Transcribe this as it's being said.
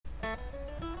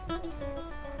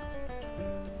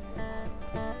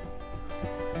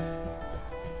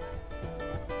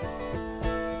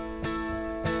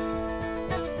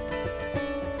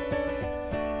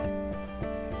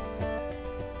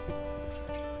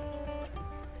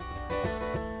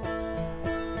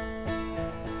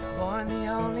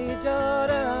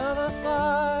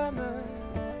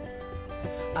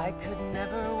could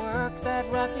never work that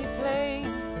rocky plain,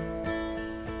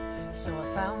 so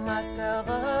I found myself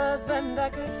a husband I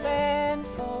could fend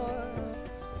for.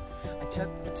 I took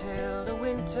Matilda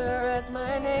Winter as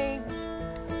my name.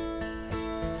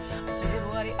 I did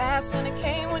what he asked and it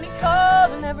came when he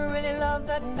called. I never really loved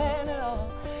that man at all.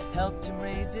 Helped him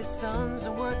raise his sons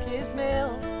and work his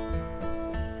mill.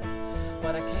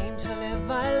 But I came to live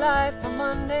my life on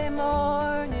Monday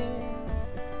morning,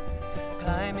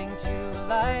 climbing to a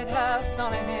lighthouse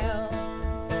on a hill.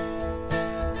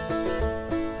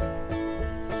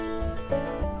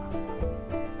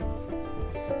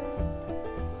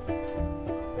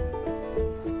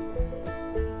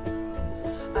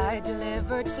 I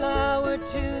delivered flour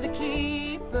to the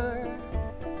keeper.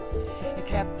 He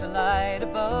kept the light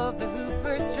above the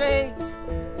hooper straight.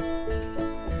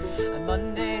 On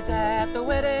Mondays at the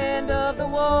wet end of the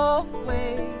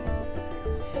walkway,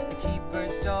 the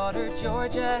keeper's daughter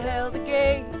Georgia held the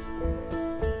gate.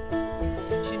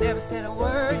 She never said a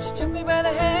word, she took me by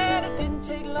the hand. It didn't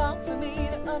take long for me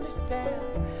to understand.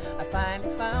 I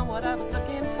finally found what I was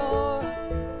looking for.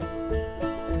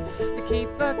 The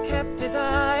keeper kept his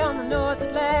eye on the North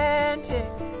Atlantic.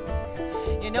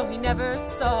 You know, he never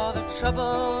saw the trouble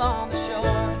on the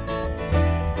shore.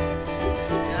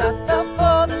 And I fell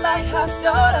for the lighthouse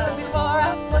daughter before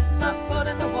I put my foot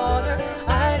in the water.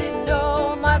 I didn't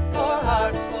know my poor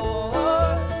heart was for.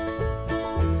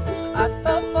 I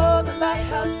fell for the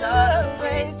lighthouse daughter,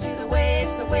 praise to the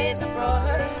waves that brought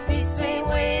her, these same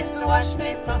waves that washed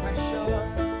me from her shore.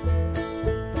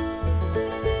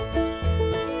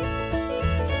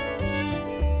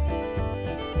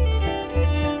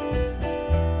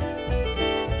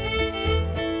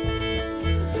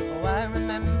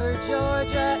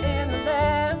 Georgia in the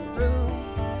lamp room,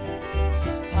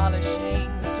 polishing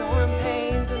the storm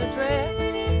panes in a dress,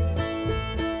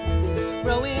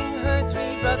 rowing her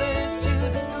three brothers to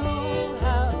the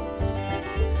schoolhouse.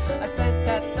 I spent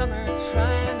that summer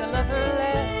trying to love her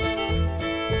less.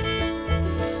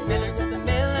 Miller's at the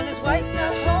mill and his wife's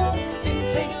at home.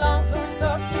 Didn't take long for his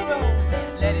thoughts to roam.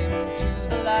 Led him to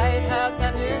the lighthouse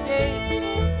at her gate.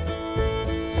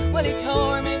 Well, he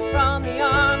tore me from the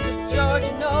arms of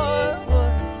Georgia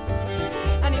Norwood,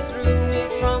 and he threw me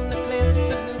from the cliffs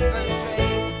of Hooper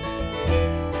Strait.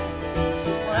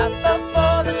 Well, I fell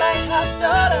for the lighthouse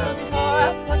daughter before I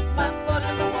put my foot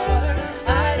in the water. I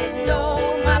didn't know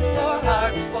my poor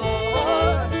heart was for.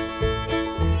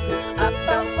 I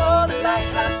fell for the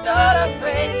lighthouse daughter,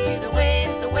 praise to the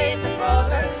waves that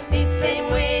brought her, these same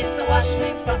waves that washed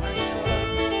me from her shore.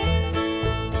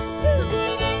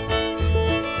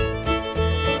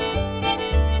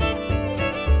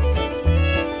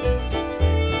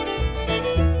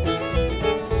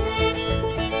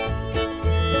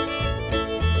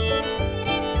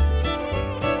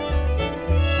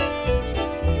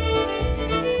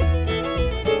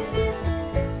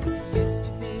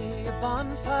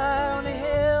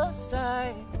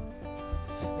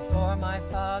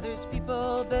 Father's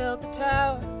people built the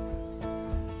tower,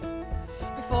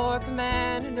 before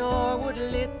Commander Norwood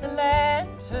lit the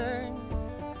lantern,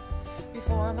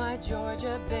 before my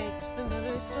Georgia baked the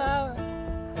miller's flour.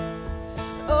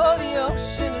 Oh, the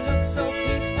ocean